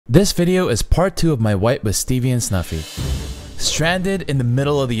This video is part 2 of my wipe with Stevie and Snuffy. Stranded in the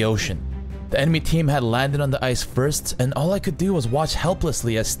middle of the ocean. The enemy team had landed on the ice first, and all I could do was watch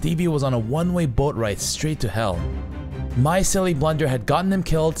helplessly as Stevie was on a one-way boat ride straight to hell. My silly blunder had gotten him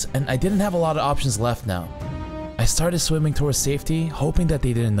killed, and I didn't have a lot of options left now. I started swimming towards safety, hoping that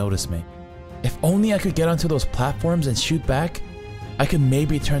they didn't notice me. If only I could get onto those platforms and shoot back, I could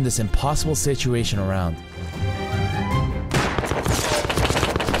maybe turn this impossible situation around.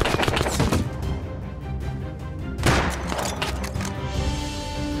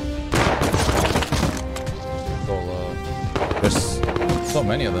 There's so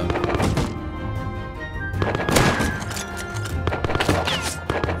many of them.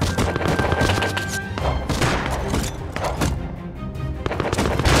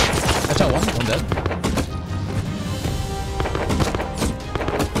 Catch out one dead.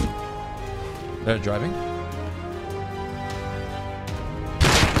 They're driving.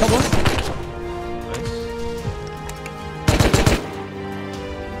 Got one. Nice.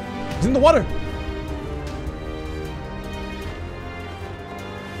 He's in the water.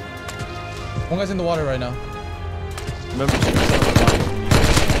 One guy's in the water right now. Remember,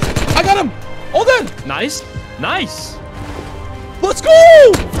 I got him! All dead! Nice! Nice! Let's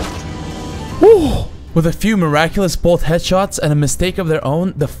go! Whew. With a few miraculous bolt headshots and a mistake of their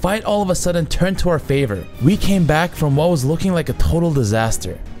own, the fight all of a sudden turned to our favor. We came back from what was looking like a total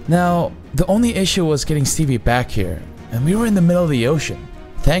disaster. Now, the only issue was getting Stevie back here, and we were in the middle of the ocean.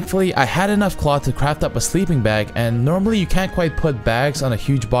 Thankfully, I had enough cloth to craft up a sleeping bag, and normally you can't quite put bags on a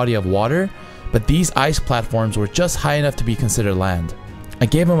huge body of water, but these ice platforms were just high enough to be considered land. I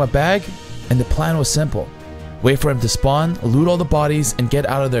gave him a bag, and the plan was simple. Wait for him to spawn, loot all the bodies, and get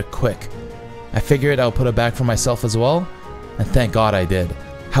out of there quick. I figured I would put a bag for myself as well, and thank God I did.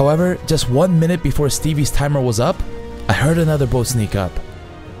 However, just 1 minute before Stevie's timer was up, I heard another boat sneak up.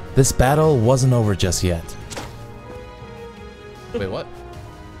 This battle wasn't over just yet. Wait, what?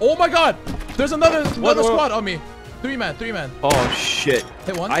 Oh my God! There's another squad on me. Three man. Oh shit.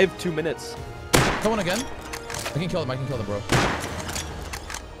 Hit one. I have 2 minutes. Hit one again. I can kill him, bro.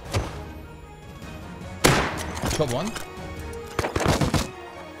 Killed one.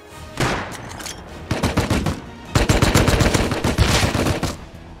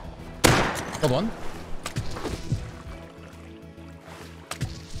 Killed one.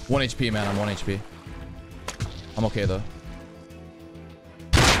 1 HP, man. I'm 1 HP. I'm okay though.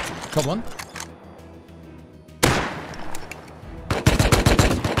 Killed one.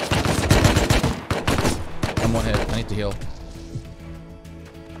 I'm 1 hit. I need to heal.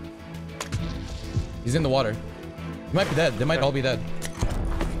 He's in the water. He might be dead. They might all be dead.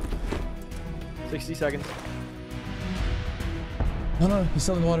 60 seconds. No, he's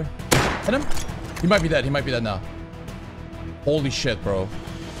still in the water. Hit him. He might be dead. He might be dead now. Holy shit, bro.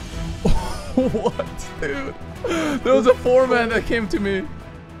 What, dude? There was a 4-man that came to me.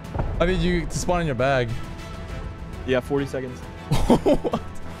 I need you to spawn in your bag. Yeah, 40 seconds. What?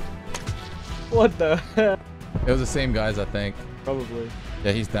 What the heck? It was the same guys, I think. Probably.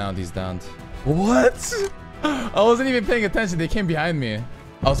 Yeah, he's downed. He's downed. What? I wasn't even paying attention. They came behind me.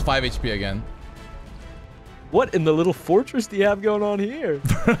 I was 5 HP again. What in the little fortress do you have going on here?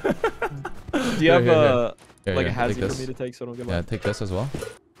 Do you have like a hazard for me to take so I don't get Yeah, take this as well.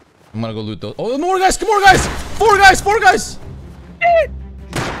 I'm gonna go loot those. Oh, more guys! More guys! 4 guys!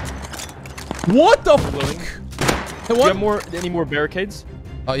 What the fuck? Do you have any more barricades?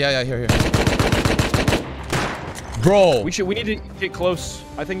 Oh yeah, here. Bro, We need to get close.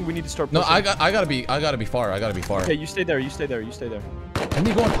 I think we need to start pushing. No, I gotta be far. Okay, you stay there. Can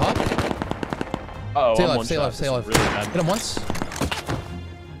he go on top? Oh, Stay alive. Really bad. Hit him once.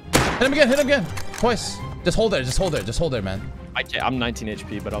 Hit him again. Twice. Just hold there, man. I can't. I'm 19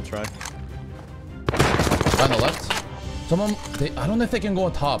 HP, but I'll try. On the left. I don't know if they can go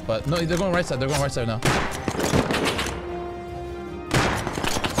on top, but no, they're going right side. Now.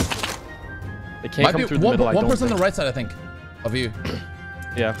 They can't come through the middle. One person on the right side, I think, of you.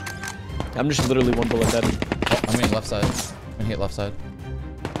 Yeah. I'm just literally 1 bullet dead. Oh, I'm getting left side. I'm gonna hit left side.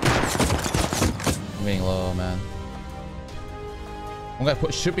 I'm getting low, man. One guy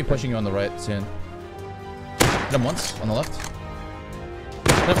should be pushing you on the right soon. Hit him once on the left.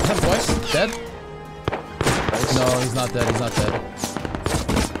 Hit him twice. Dead. Nice. No, he's not dead.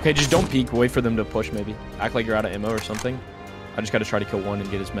 Okay, just don't peek. Wait for them to push. Maybe act like you're out of ammo or something. I just gotta try to kill one and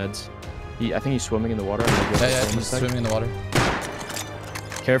get his meds. I think he's swimming in the water. Yeah, he's swimming in the water.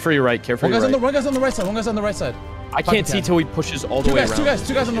 Careful your right. One guy's on the right side. I can't see till he pushes all the way around. Two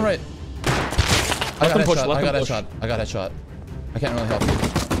guys on the right. I got headshot. I can't really help you.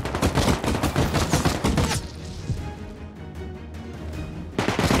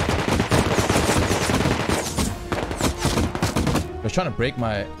 They're trying to break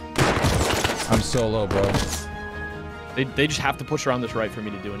my... I'm so low, bro. They just have to push around this right for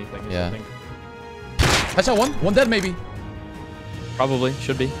me to do anything. Yeah. I saw one. One dead, maybe. Probably.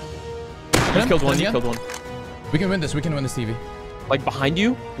 Should be. You killed one. You killed one. We can win this. We can win this, Stevie. Like behind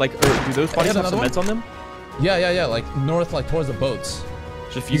you? Like, or do those bodies have some meds on them? Yeah. Like north, like towards the boats.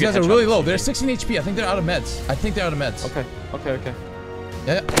 Just These guys are really low. They're 16 HP. I think they're out of meds. Okay.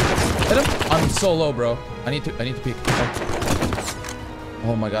 Yeah. Hit him. I'm so low, bro. I need to peek. Okay.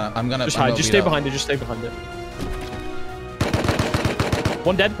 Oh my god. I'm gonna. Just hide. Just stay behind it. Just stay behind it.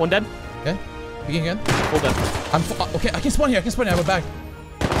 One dead. Okay. Peeking again. Hold dead. Okay. I can spawn here. I have a bag.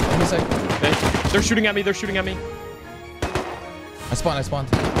 Give me a sec. Okay. They're shooting at me. I spawned.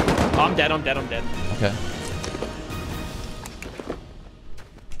 Oh, I'm dead. Okay.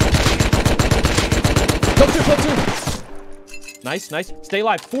 Kill two. Nice. Stay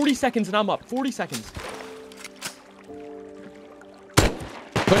alive. 40 seconds and I'm up. 40 seconds.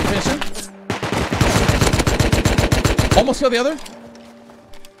 Quick, finish him. Almost killed the other.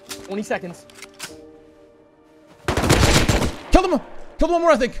 20 seconds. Killed him. Killed one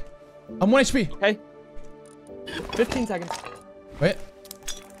more, I think. I'm 1 HP. Okay. 15 seconds. Wait.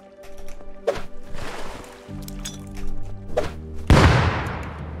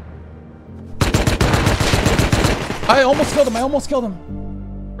 I almost killed him.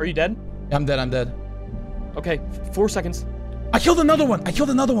 Are you dead? Yeah, I'm dead. Okay, 4 seconds. I killed another one.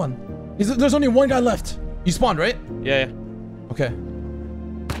 There's only one guy left. You spawned, right? Yeah. Okay.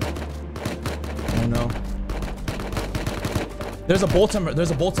 Oh no. There's a bolt somewhere.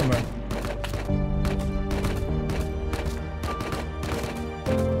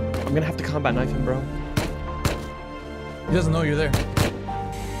 I'm gonna have to combat knife him, bro. He doesn't know you're there.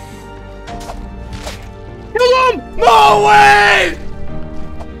 Kill him! No way!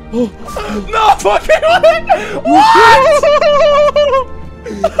 No fucking way! What?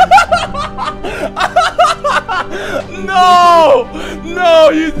 No,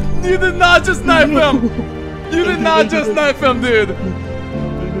 you did not just knife him. You did not just knife him, dude.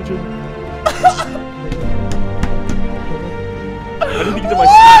 I need to get to my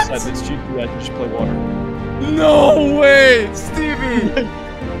skill set. It's GP. I can just play water. No way, Stevie.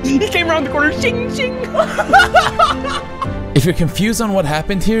 He came around the corner. Shing, shing. If you're confused on what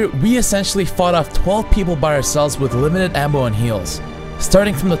happened here, we essentially fought off 12 people by ourselves with limited ammo and heals.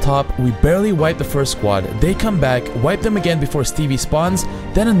 Starting from the top, we barely wiped the first squad, they come back, wipe them again before Stevie spawns,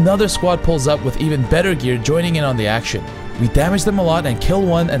 then another squad pulls up with even better gear joining in on the action. We damage them a lot and kill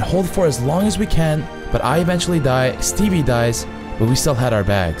one and hold for as long as we can, but I eventually die, Stevie dies, but we still had our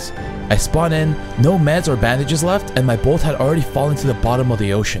bags. I spawn in, no meds or bandages left, and my bolt had already fallen to the bottom of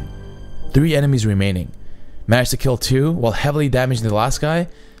the ocean. 3 enemies remaining. Managed to kill 2 while heavily damaging the last guy.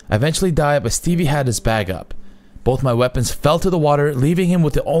 I eventually died, but Stevie had his bag up. Both my weapons fell to the water, leaving him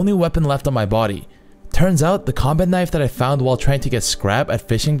with the only weapon left on my body. Turns out, the combat knife that I found while trying to get scrap at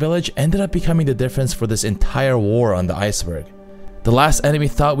Fishing Village ended up becoming the difference for this entire war on the iceberg. The last enemy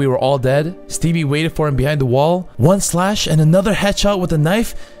thought we were all dead. Stevie waited for him behind the wall. 1 slash and another headshot with a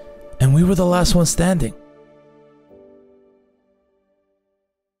knife, and we were the last one standing.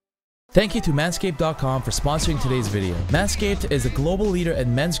 Thank you to Manscaped.com for sponsoring today's video. Manscaped is a global leader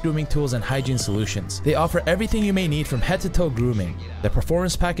in men's grooming tools and hygiene solutions. They offer everything you may need from head to toe grooming. The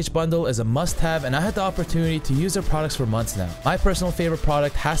Performance Package Bundle is a must-have, and I had the opportunity to use their products for months now. My personal favorite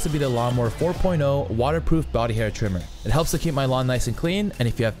product has to be the Lawnmower 4.0 waterproof body hair trimmer. It helps to keep my lawn nice and clean, and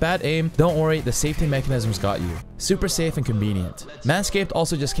if you have bad aim, don't worry, the safety mechanism's got you. Super safe and convenient. Manscaped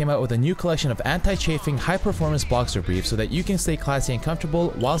also just came out with a new collection of anti-chafing, high-performance boxer briefs so that you can stay classy and comfortable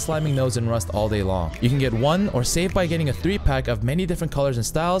while slamming nose and rust all day long. You can get 1 or save by getting a 3-pack of many different colors and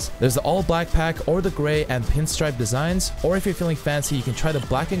styles. There's the all black pack or the gray and pinstripe designs, or if you're feeling fancy, you can try the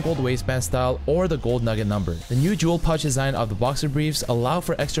black and gold waistband style or the gold nugget number. The new jewel pouch design of the boxer briefs allow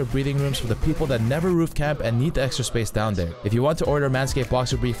for extra breathing rooms for the people that never roof camp and need the extra space down there. If you want to order a Manscaped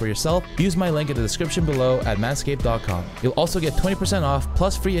boxer brief for yourself, use my link in the description below at manscaped.com. You'll also get 20% off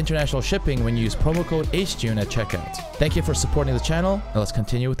plus free international shipping when you use promo code hJune at checkout. Thank you for supporting the channel, and let's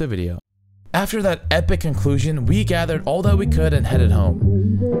continue with the video. After that epic conclusion, we gathered all that we could and headed home.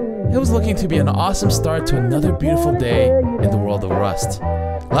 It was looking to be an awesome start to another beautiful day in the world of Rust.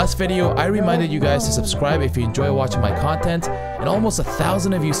 Last video, I reminded you guys to subscribe if you enjoy watching my content, and almost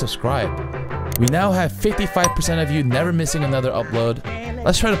 1,000 of you subscribed. We now have 55% of you never missing another upload.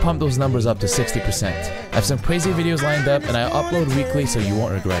 Let's try to pump those numbers up to 60%. I have some crazy videos lined up, and I upload weekly so you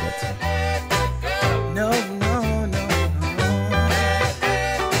won't regret it.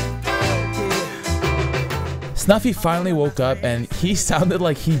 Snuffy finally woke up and he sounded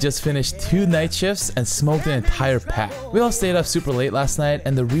like he just finished 2 night shifts and smoked an entire pack. We all stayed up super late last night,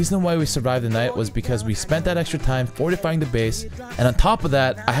 and the reason why we survived the night was because we spent that extra time fortifying the base, and on top of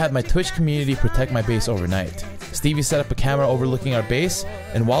that, I had my Twitch community protect my base overnight. Stevie set up a camera overlooking our base,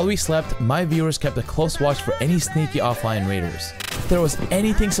 and while we slept, my viewers kept a close watch for any sneaky offline raiders. If there was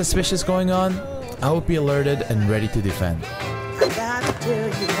anything suspicious going on, I would be alerted and ready to defend. I gotta tell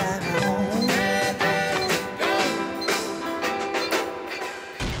you that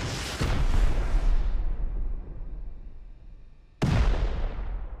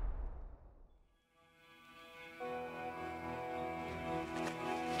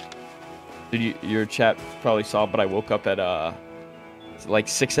Dude, your chat probably saw, but I woke up at like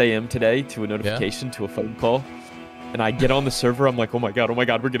 6 a.m. today to a notification to a phone call, and I get on the server. I'm like, oh my god,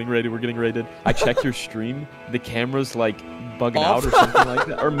 we're getting raided, we're getting raided. I check your stream, the camera's like bugging out or something like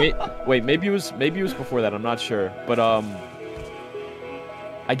that. Or wait, maybe it was before that. I'm not sure, but I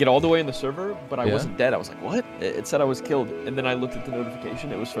get all the way in the server, but I wasn't dead. I was like, what? It said I was killed, and then I looked at the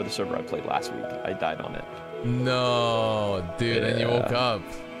notification. It was for the server I played last week. I died on it. No, dude, and you woke up.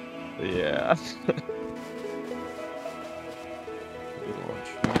 Yeah.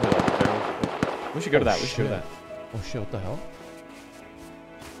 We should go to that. We should go to that. Oh shit, what the hell?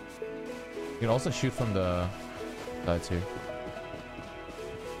 You can also shoot from the sides here.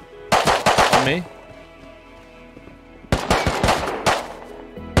 On me.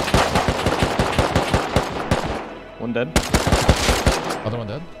 One dead. Other one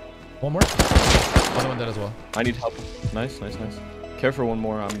dead. One more. Other one dead as well. I need help. Nice, nice, nice. Care for one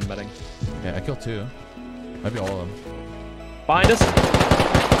more. I'm betting. Yeah, I killed 2. Maybe all of them. Behind us.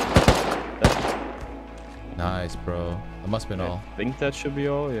 Nice, bro. That must have been all. I think that should be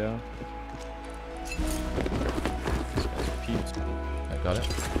all. Yeah. I got it.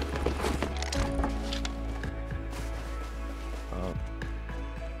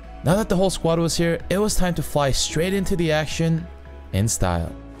 Now that the whole squad was here, it was time to fly straight into the action in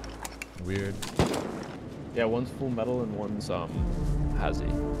style. Weird. Yeah, one's full metal and one's hazy.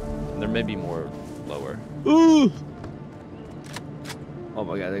 And there may be more lower. Ooh! Oh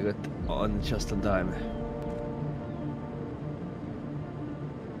my god, I got on just in time.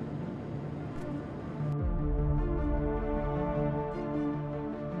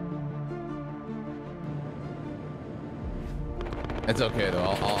 It's okay though.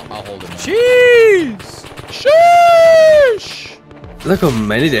 I'll hold him. Jeez! Sheesh! Look how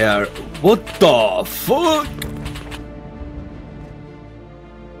many there are. What the fuck?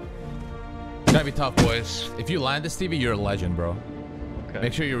 It's gonna be tough, boys. If you land this, Stevie, you're a legend, bro. Okay.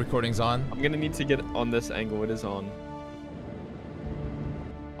 Make sure your recording's on. I'm gonna need to get on this angle. It is on.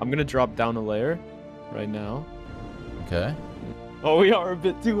 I'm gonna drop down a layer right now. Okay. Oh, we are a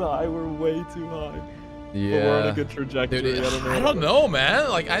bit too high. We're way too high. Yeah. But we're on a good trajectory. Dude, I don't know, man.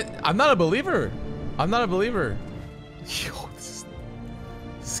 Like, I'm not a believer. I'm not a believer. Yo, this is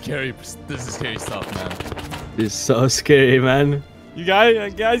scary. This is scary stuff, man. This is so scary, man. You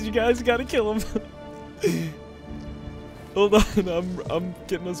guys gotta kill him. Hold on, I'm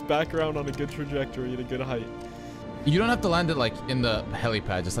getting us back around on a good trajectory at a good height. You don't have to land it like in the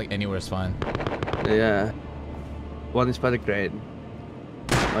helipad, just like anywhere is fine. Yeah. One is by the crane.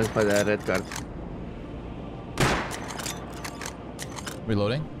 One is by the red card.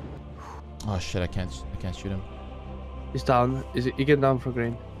 Reloading. Oh shit! I can't shoot him. He's down. He get down for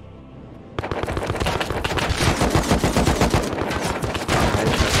green.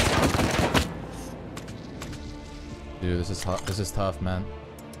 Dude, this is tough, man.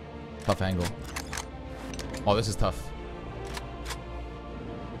 Tough angle. Oh, this is tough.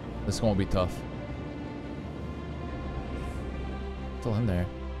 This is gonna be tough. Still in there.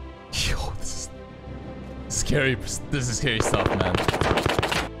 Yo, this is scary. This is scary stuff, man.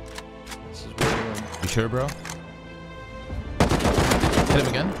 This is really You sure, bro? Hit him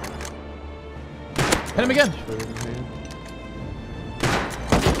again. Hit him again.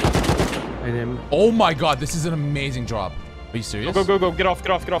 Hit him. Oh my god, this is an amazing drop. Are you serious? Go, go, go, go. Get off,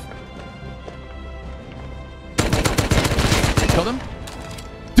 get off, get off. Killed him?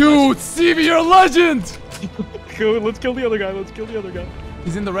 Dude, Stevie, you're a legend! Go, let's kill the other guy. Let's kill the other guy.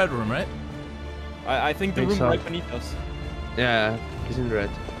 He's in the red room, right? I think the room so. right beneath us. Yeah, he's in red.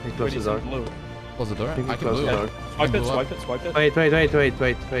 He closed the door. Blue. Close the door. I think he I can closed blue the it. door. Swipe it, Blue up. swipe it, swipe it.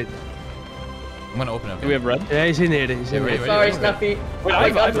 Wait. I'm gonna open it. Do we have red? Yeah, he's in here. He's in ready, here. ready? Sorry, Snuffy. Wait, I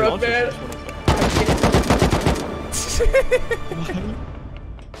got have broke launchers. there.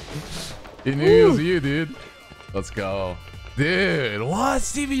 He knew it was you, dude. Let's go. Dude, what?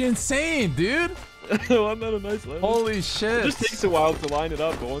 Stevie, you're insane, dude. Wasn't that a nice landing? Holy It shit. just takes a while to line it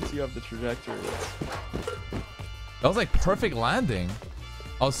up, but once you have the trajectory, it's... That was like perfect landing.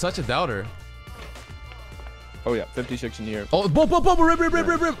 I was such a doubter. Oh yeah, 56 in here. Oh, boom,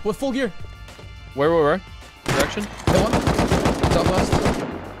 rip, with full gear. Where? Direction? Hit one. Southwest.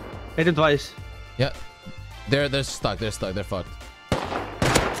 Hit him twice. Yeah. They're stuck. They're fucked.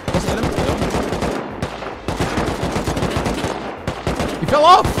 Let's hit him. He fell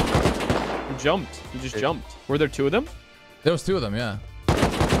off. He jumped. He just jumped. Were there 2 of them? There was 2 of them, yeah.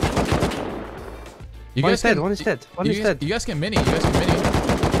 You One guys is dead. can, One is dead. One is dead. You guys can mini.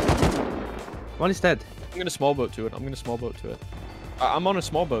 One is dead. I'm gonna small boat to it. I'm on a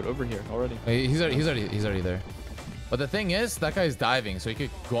small boat over here already. He's already there. But the thing is, that guy's diving, so he could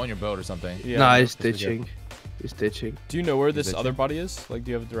go on your boat or something. Yeah, nah, he's ditching. He's ditching. Do you know where this other body is? Like,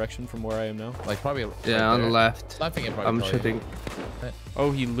 do you have a direction from where I am now? Like probably. Yeah, right on there. the left. I think it probably I'm tell you. shooting.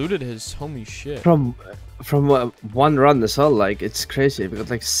 Oh, he looted his homie shit. From one run as well. Like it's crazy. We got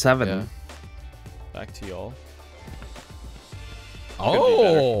like 7. Yeah. Back to y'all.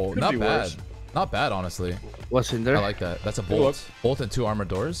 Oh, Could not be bad. worse. Not bad, honestly. What's in there? I like that. That's a bolt. Bolt and 2 armored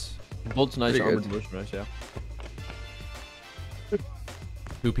doors. Bolt's nice, Pretty armored good. doors nice, yeah.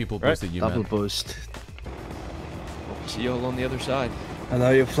 2 people Right. boosted you, Double man. boost. See y'all on the other side. And now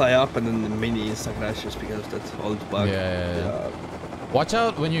you fly up and then the mini insta crashes because of that old bug. Yeah. Watch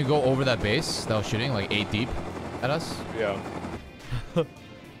out when you go over that base that was shooting like 8 deep at us. Yeah.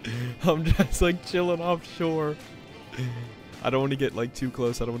 I'm just like chilling offshore. I don't want to get like too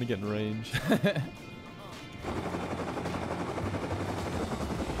close. I don't want to get in range.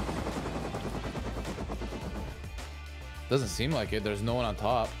 Doesn't seem like it. There's no one on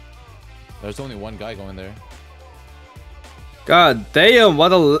top. There's only one guy going there. God damn!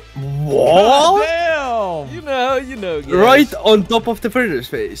 What a what? Damn! You know. Yes. Right on top of the furnace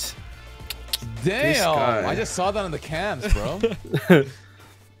face. Damn! guy. I just saw that on the cams, bro.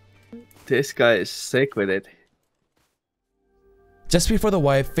 This guy is sick with it. Just before the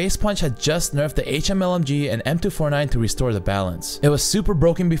wipe, Facepunch had just nerfed the HMLMG and M249 to restore the balance. It was super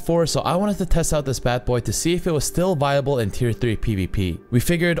broken before, so I wanted to test out this bad boy to see if it was still viable in tier 3 PvP. We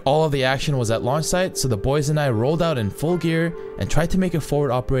figured all of the action was at launch site, so the boys and I rolled out in full gear and tried to make a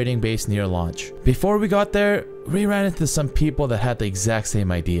forward operating base near launch. Before we got there, we ran into some people that had the exact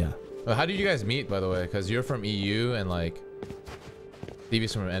same idea. How did you guys meet, by the way? Because you're from EU and like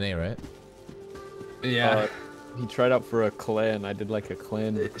Stevie's from NA, right? Yeah. He tried out for a clan. I did like a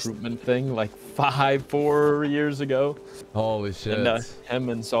clan recruitment thing like 4 years ago. Holy shit. And him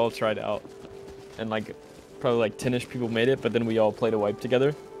and Saul tried out. And like probably like 10ish people made it, but then we all played a wipe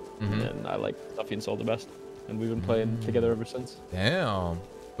together. And I like Stuffy and Saul the best. And we've been playing together ever since. Damn.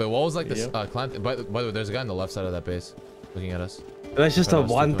 Wait, what was like this clan? By the way, there's a guy on the left side of that base looking at us. That's just a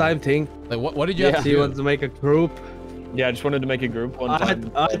one-time thing. Like, what did you have to He do? wants to make a group. Yeah, I just wanted to make a group one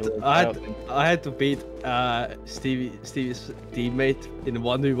time. I had to beat Stevie's teammate in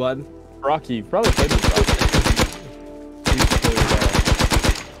 1v1. Rocky, probably played with Rocky. He used to play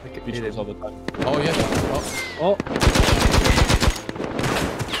with Ripjaws all the time. Oh, yeah. Oh.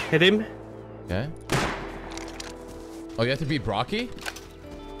 Hit him. Okay. Oh, you have to beat Brocky?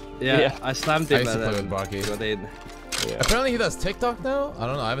 Yeah, I slammed him. I used to and play then with Brocky. got in. Yeah. Apparently he does TikTok now? I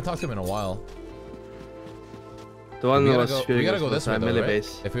don't know. I haven't talked to him in a while. The one We that gotta was go, we gotta go shooting this way, though, melee right?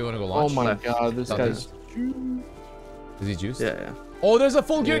 base. If we want to go Oh launch. my left. god, this Okay. guy's... Is he juiced? Yeah. Oh, there's a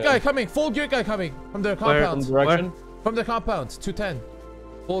full gear Yeah. guy coming. Full gear guy coming from their Where? compound. Direction? From their compound. 210.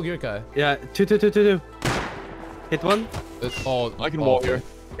 Full gear guy. Yeah, two. Hit one. Oh, I can wall here.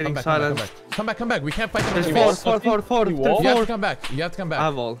 Hitting Come silent. back. We can't fight them. There's in There's the four. base. You wall? You have to come back. You have to come I back.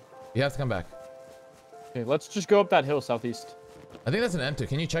 have all. You have to come back. Okay, let's just go up that hill southeast. I think that's an M2.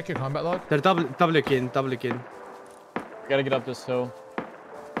 Can you check your combat log? They're double kin. We gotta get up this hill.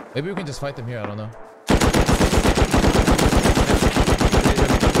 Maybe we can just fight them here. I don't know.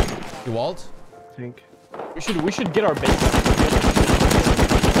 You walled? I think. We should get our base up.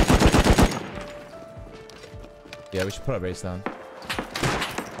 Yeah, we should put our base down.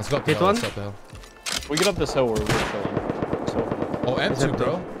 Let's go up the Hit hill. one? Let's go up the hill. We get up this hill where we're chilling. So, Oh, M2, empty.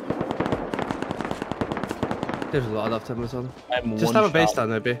 bro. There's a lot of them as well. I'm Just one have a base shot. down,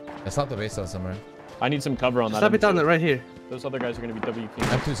 maybe. Let's not the base down somewhere. I need some cover on Just that. have it down right here. Those other guys are gonna be WP.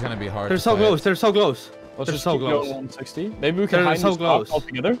 M2's gonna be hard. They're to so fight. close. They're so close. Let's They're just so keep close. going 160. Maybe we can They're hide so these rocks close. all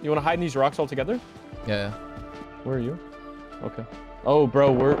together. You wanna hide in these rocks all together? Yeah. Where are you? Okay. Oh,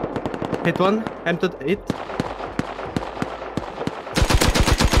 bro, we're... Hit one. M8.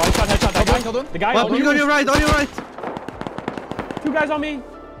 One shot, headshot, that guy. Killed one. The guy Well, on you. on your right. On your right. 2 guys on me.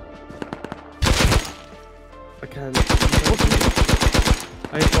 I can't. I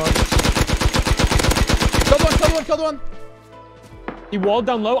hit one. Killed one. He walled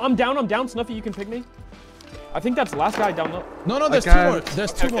down low. I'm down. Snuffy, you can pick me. I think that's the last guy down low. No, no, there's two more.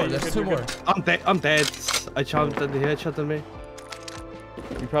 There's two more. There's two more. I'm dead. I'm dead. I jumped and he headshot on me.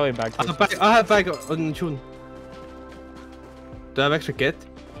 You probably back. I have back on hJune. Do I have extra kit?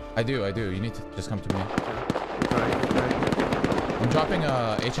 I do. You need to just come to me. Okay. I'm dropping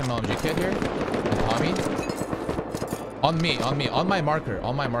a HMLMG kit here. And Tommy. On me. On my marker.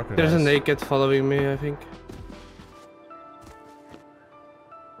 There's guys. a naked following me, I think.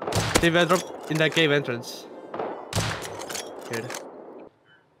 Steve, I dropped in that cave entrance. Here.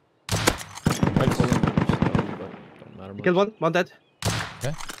 Kill one dead.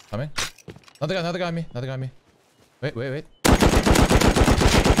 Okay, coming. Another guy on me. Wait.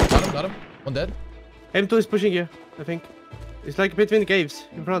 Got him. One dead. M2 is pushing you, I think. It's like between the caves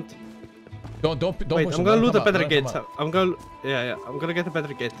in front. Don't Wait, push I'm him. gonna loot a better gate. I'm gonna get a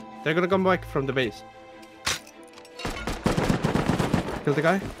better gate. They're gonna come back from the base. Kill the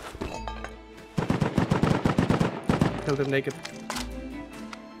guy. Kill them naked.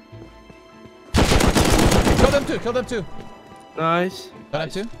 Kill them too. Nice. Got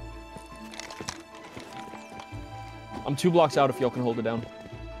him too. I'm 2 blocks out if y'all can hold it down.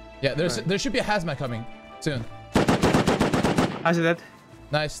 Yeah, there should be a hazmat coming soon. I see that.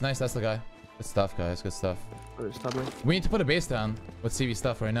 Nice, that's the guy. Good stuff, guys. Good stuff. Stop me. We need to put a base down with CV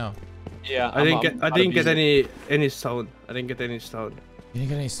stuff right now. Yeah. I didn't get any stone. I didn't get any stone. You didn't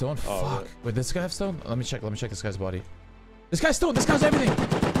get any stone? Oh, fuck. Wait, this guy have stone? Let me check this guy's body. This guy's stone. This guy's everything.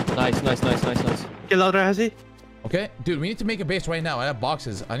 Nice. Kill out there, has he? Okay, dude, we need to make a base right now. I have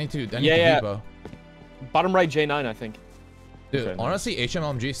boxes. I need to Yeah. depot. Bottom right J9, I think. Dude, Okay, honestly,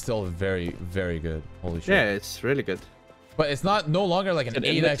 HMLMG is still very, very good. Holy shit. Yeah, it's really good. But it's no longer like an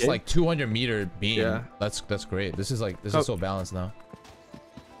 8x, like 200-meter beam. Yeah. That's great. This is is so balanced now.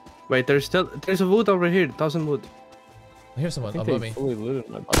 Wait, there's a wood over here. 1,000 wood. Here's someone I think above they me. fully looted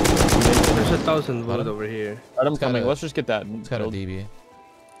my body. There's 1,000 wood over here. Right, I'm coming. got a- Let's just get that. It's got a DB. Do you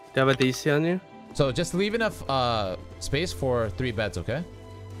have a DC on you? So just leave enough space for 3 beds, okay?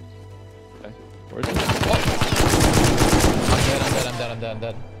 Okay. Where's it? I'm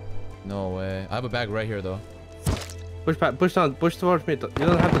dead. No way. I have a bag right here though. Push back, push down, push towards me. You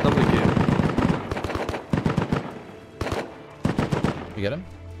don't have to double kill. You get him?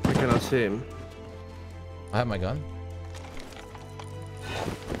 I cannot see him. I have my gun.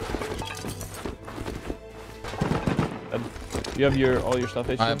 You have all your stuff,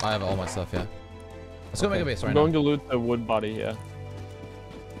 I have all my stuff, yeah. Let's go make a base right I'm now. going to loot the wood body, yeah.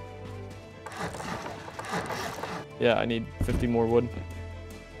 Yeah, I need 50 more wood.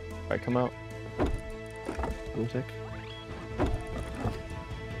 Alright, come out. One sec.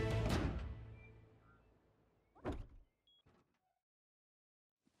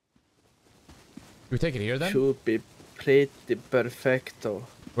 Should we take it here then? Should be pretty perfecto.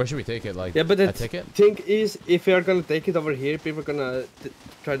 Where should we take it? Like, Yeah, but the I take it? thing is, if we are gonna take it over here, people are gonna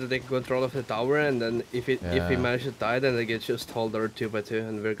try to take control of the tower, and then if we manage to die, then they get just hold our 2x2,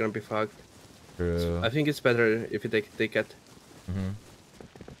 and we're gonna be fucked. True. So I think it's better if we take it.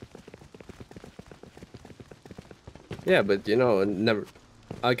 Yeah, but you know,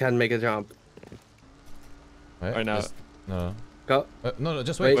 I can't make a jump. Wait, Right now. No. Go. No,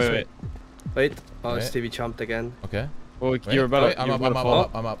 just wait. Wait. Oh, Wait. Stevie jumped again. Okay. Oh, Wait, you're about wait, to. I'm you're up. about to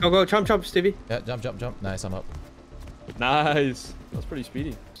fall. I'm up. Go, jump, Stevie. Yeah, jump. Nice, I'm up. Nice. That's pretty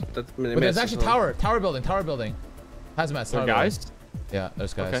speedy. That But there's actually tower building. Hazmat, There tower guys? building. Yeah,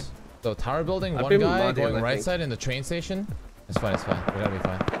 there's guys. Okay. So tower building, I've one been guy muddy, going I right think. side in the train station. It's fine. We're gonna be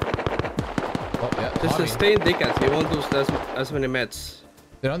fine. Oh, yeah, Just Tommy. stay in dickhead. We won't lose as many meds.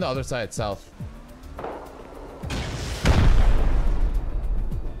 They're on the other side, south.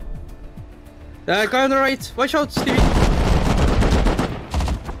 Guy on the right. Watch out, Stevie.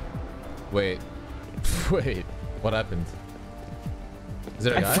 Wait. What happened? Is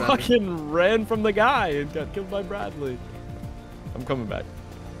there a I guy? fucking ran from the guy and got killed by Bradley. I'm coming back.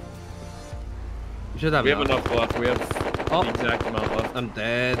 You should have. We have enough left. We have Oh. the exact amount left. I'm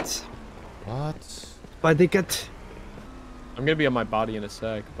dead. What? By ticket. I'm gonna be on my body in a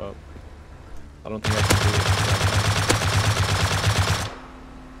sec, but I don't think I can do it.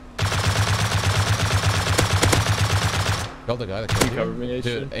 Killed the guy that killed You covered me, you.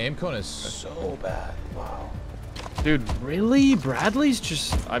 Dude, hJune? aim cone is so bad. Wow. Dude, really? Bradley's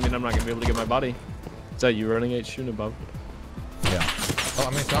just... I mean, I'm not gonna be able to get my body. Is that you running hJune above? Yeah. Oh,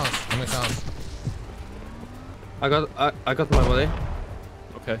 I'm gonna sound. I got my body.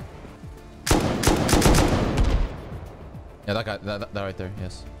 Okay. Yeah, that guy, that right there,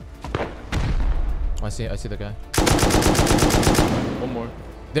 yes. I see the guy. One more.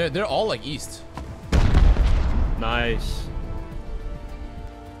 They're all like east. Nice.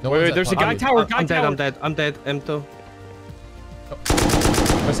 No Wait, one's wait, at there's a guy top. tower. I'm dead. I'm dead. M2.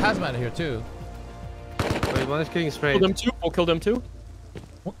 There's hazmat here too. Wait, one is getting sprayed. Killed him too. We'll kill them too.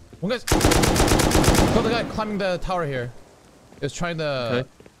 One guy's kill the guy climbing the tower here. He was trying to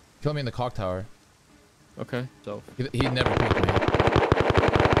kill me in the cock tower. Okay. So He never picked me.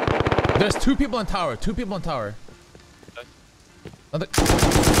 There's 2 people in tower. 2 people in tower. Okay. Another...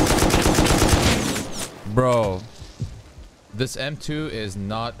 Bro, this M2 is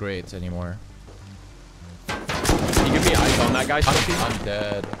not great anymore. can you give me eyes on that guy? I'm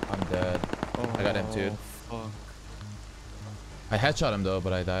dead. I'm dead. Oh, I got M2'd. Fuck. I headshot him though,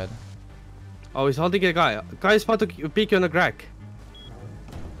 but I died. Oh, he's holding a guy. Guy's about to peek you on the crack.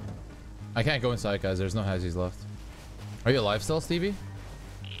 I can't go inside, guys. There's no hazzies left. Are you alive still, Stevie?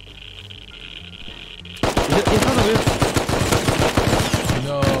 In front of you.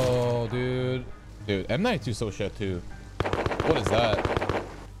 No, dude. Dude, M92 is so shit too. What is that?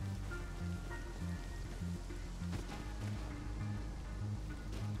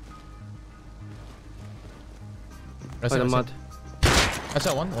 By the mud. I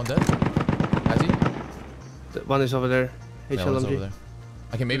shot one dead. Has he? The one is over there. Yeah, one's over HLMG. there.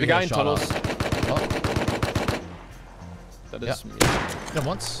 I can maybe The get guy a in shot tunnels. off. Oh, That is. hit him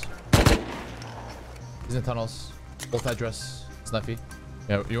once. He's in tunnels. Both address. Snuffy.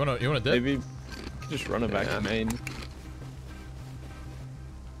 Yeah, you wanna dip? Maybe you could just run it back to main.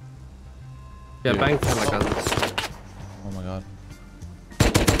 Yeah, Dude. bang him like that. Oh my god. I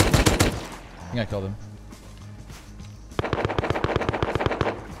think I killed him.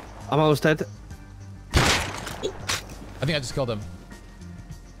 I'm almost dead. I think I just killed him.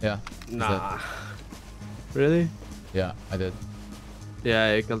 Yeah. he's dead. Nah. Really? Yeah, I did.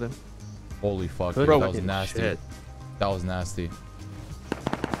 Yeah, I killed him. Holy fuck, Good dude, that was fucking nasty. shit. That was nasty.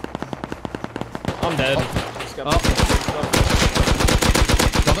 I'm dead.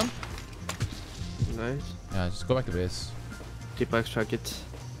 Killed him? Nice. Yeah, just go back to base. G.SKILL track it.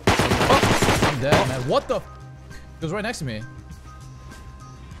 I'm dead, man. What the f? He was right next to me.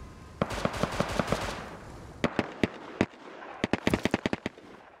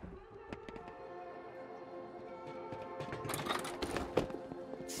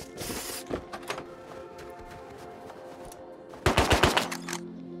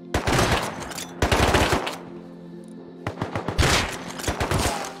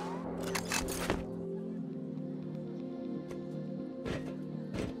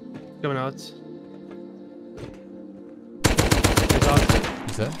 Coming out.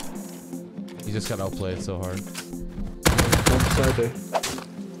 He's dead? He just got outplayed so hard. Beside there.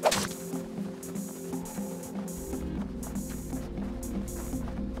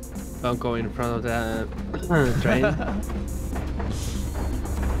 Don't go in front of the train.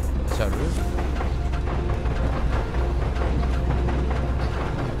 Shot roof?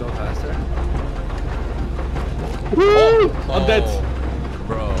 Go faster. Oh, I'm dead.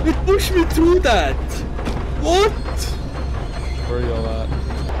 Bro. It pushed me through that. What? Where are you all at?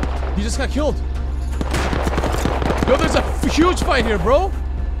 He just got killed. Yo, there's a huge fight here, bro.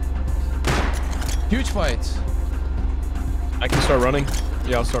 Huge fight. I can start running.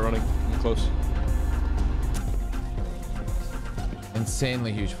 Yeah, I'll start running. I'm close.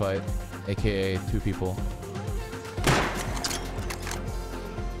 Insanely huge fight. AKA 2 people.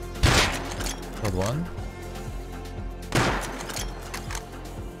 Killed one.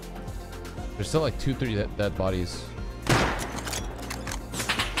 There's still like 2-3 dead bodies.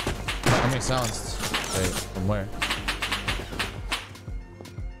 How many sounds? Wait, from where?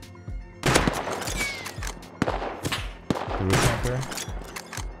 The roof camper.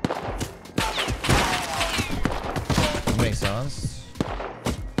 How many sounds?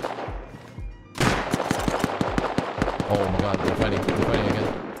 Oh my god, they're fighting again.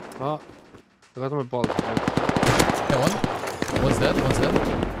 Oh, I got my ball. Okay, one's dead, one's dead.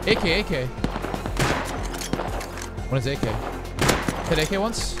 AK. One is AK. Hit AK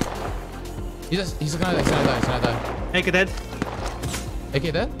once. He's gonna die. Make it dead.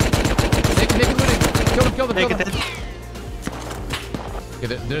 AK dead? Naked winning. Kill him. Make it dead. Okay,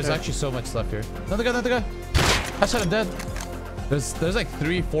 there's actually so much left here. Another guy. I shot him dead. There's like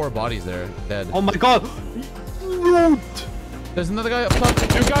 3-4 bodies there dead. Oh my god. Loot. There's another guy up top.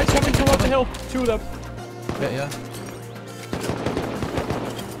 2 guys coming from up the hill. 2 of them. Yeah.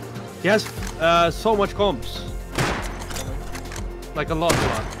 He has so much comps. Like a lot.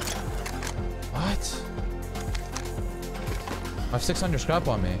 What? I have 600 scrap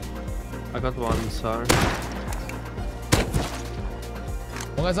on me. I got one, sir.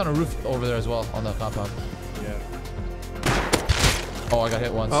 One guy's on a roof over there as well, on the compound. Yeah. Oh, I got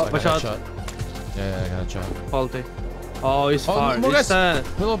hit once. Oh, I got shot. headshot. Yeah, I got a shot. Faulty. Oh, he's far. More guys.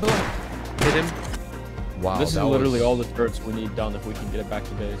 Below. Hit him. Wow. This is literally all the turrets we need done if we can get it back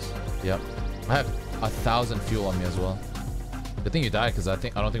to base. Yep. I have 1,000 fuel on me as well. Good thing you died, because I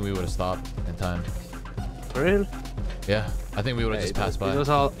don't think we would have stopped in time. For real? Yeah. I think we would have just passed by. It was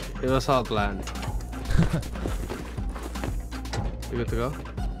all planned. You good to go?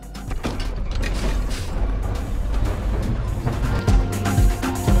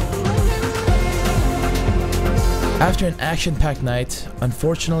 After an action-packed night,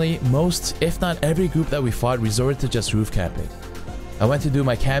 unfortunately, most, if not every group that we fought resorted to just roof camping. I went to do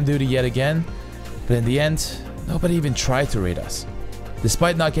my cam duty yet again, but in the end, nobody even tried to raid us.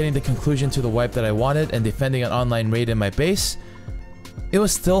 Despite not getting the conclusion to the wipe that I wanted and defending an online raid in my base, it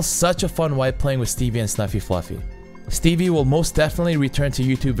was still such a fun wipe playing with Stevie and Snuffy Fluffy. Stevie will most definitely return to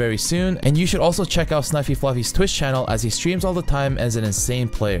YouTube very soon, and you should also check out Snuffy Fluffy's Twitch channel as he streams all the time as an insane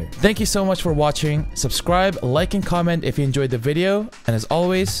player. Thank you so much for watching. Subscribe, like, and comment if you enjoyed the video, and as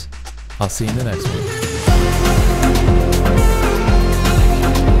always, I'll see you in the next one.